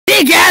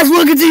Hey guys,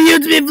 welcome to the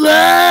ultimate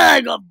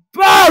vlog of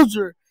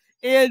Bowser.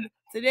 And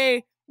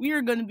today we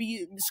are going to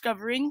be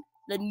discovering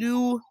the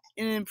new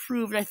and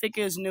improved, I think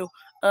it is new,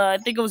 I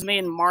think it was made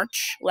in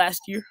March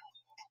last year.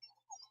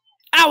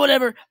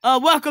 Whatever.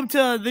 Welcome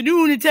to the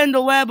new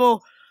Nintendo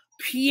Labo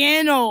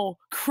piano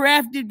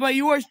crafted by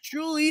yours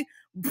truly.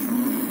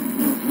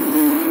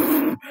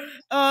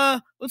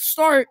 Let's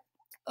start.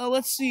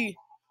 Let's see.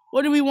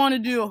 What do we want to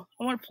do?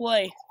 I want to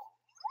play.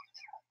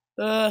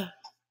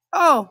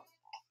 Oh.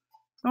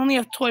 I only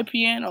have toy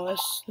piano.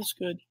 That's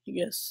good, I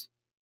guess.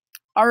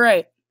 All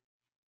right.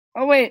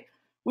 Oh wait,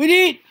 we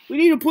need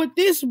to put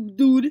this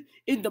dude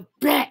in the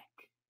back.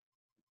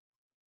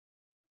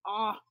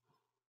 I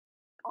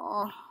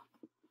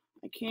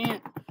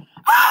can't.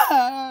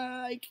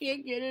 I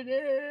can't get it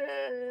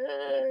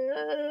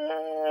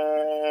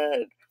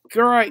in.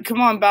 All right,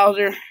 come on,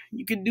 Bowser.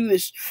 You can do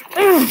this.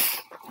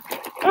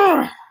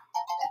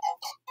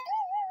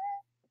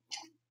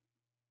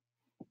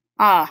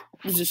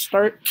 Does it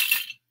start?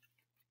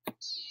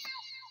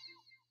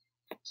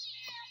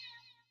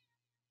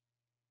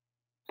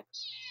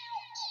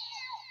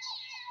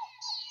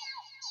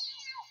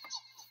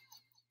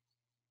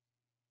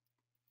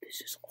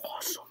 This is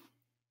awesome.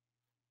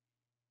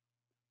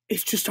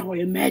 It's just how I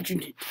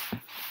imagined it.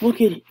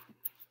 Look at it.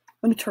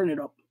 Let me turn it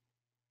up.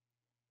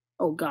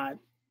 Oh, God.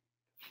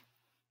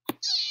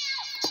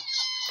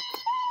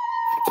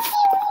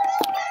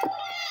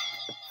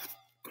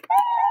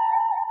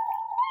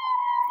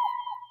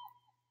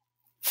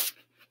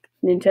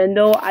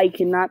 Nintendo, I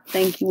cannot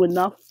thank you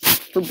enough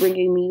for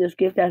bringing me this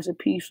gift as a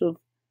piece of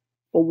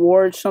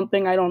award,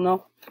 something, I don't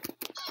know.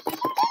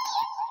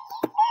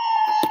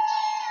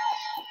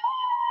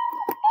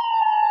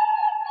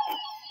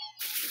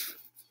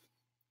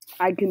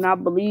 I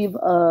cannot believe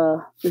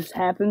this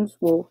happens.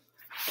 Well,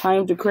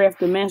 time to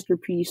craft a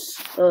masterpiece.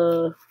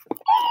 Oh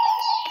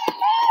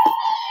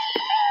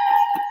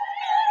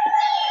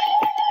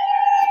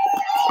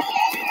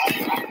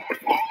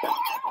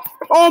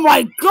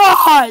my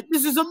God!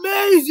 This is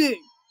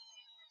amazing!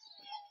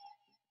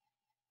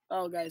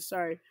 Oh, guys,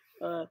 sorry.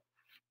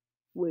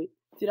 Wait,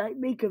 did I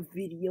make a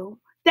video?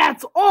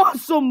 That's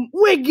awesome!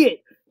 Wicked!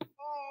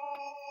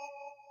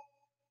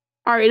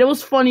 Alright, it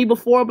was funny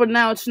before, but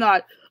now it's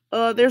not.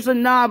 There's a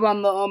knob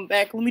on the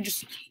back. Let me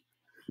just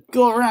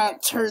go around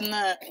and turn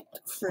that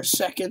for a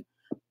second.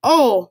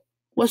 Oh,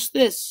 what's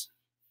this?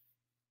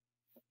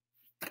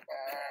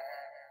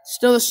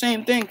 Still the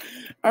same thing.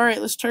 Alright,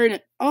 let's turn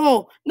it.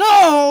 Oh,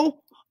 no!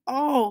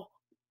 Oh.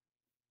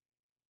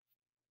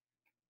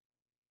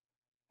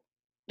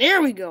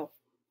 There we go.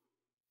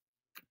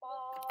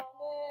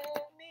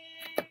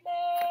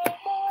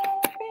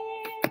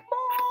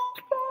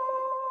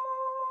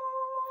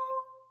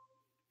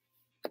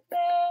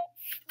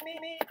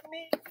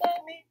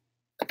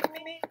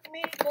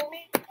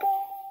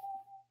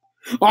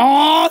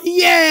 Oh,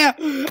 yeah!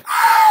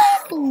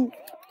 Ow!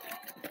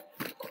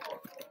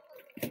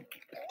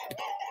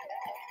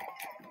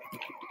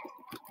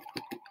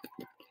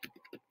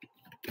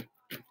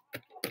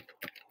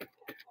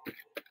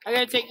 I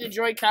gotta take the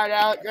Joy-Con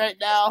out right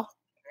now.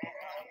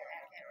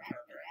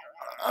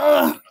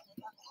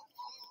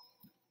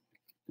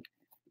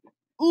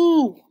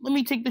 Ooh, let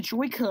me take the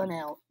Joy-Con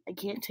out. I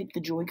can't take the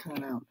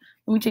Joy-Con out.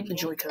 Let me take the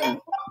Joy-Con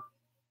out.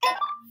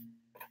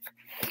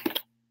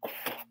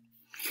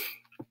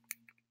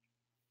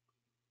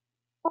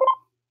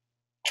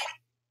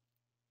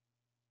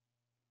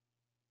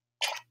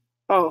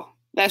 Oh,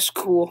 that's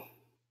cool.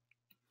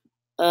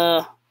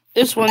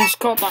 This one's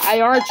called the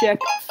IR check.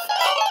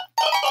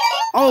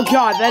 Oh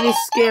God, that is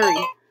scary.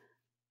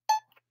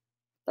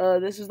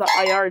 This is the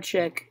IR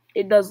check.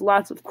 It does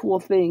lots of cool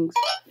things.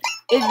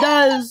 It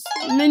does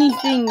many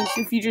things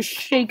if you just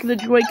shake the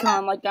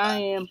Joy-Con like I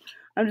am.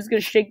 I'm just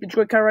gonna shake the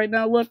Joy-Con right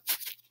now, look.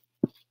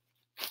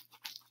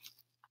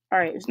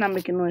 Alright, it's not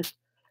making noise.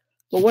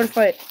 But what if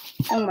I...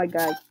 Oh my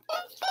God.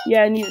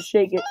 Yeah, I need to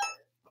shake it.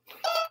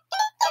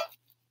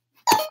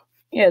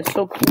 Yeah, it's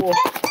so cool.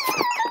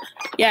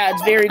 Yeah,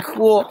 it's very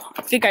cool.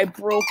 I think I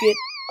broke it.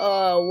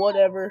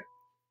 Whatever.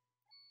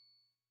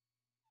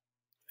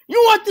 You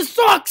know what? This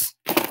sucks!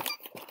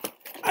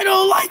 I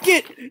don't like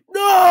it!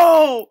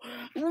 No!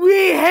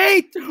 We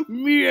hate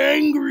me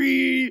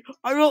angry!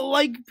 I don't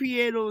like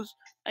pianos.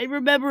 I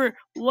remember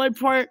one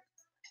part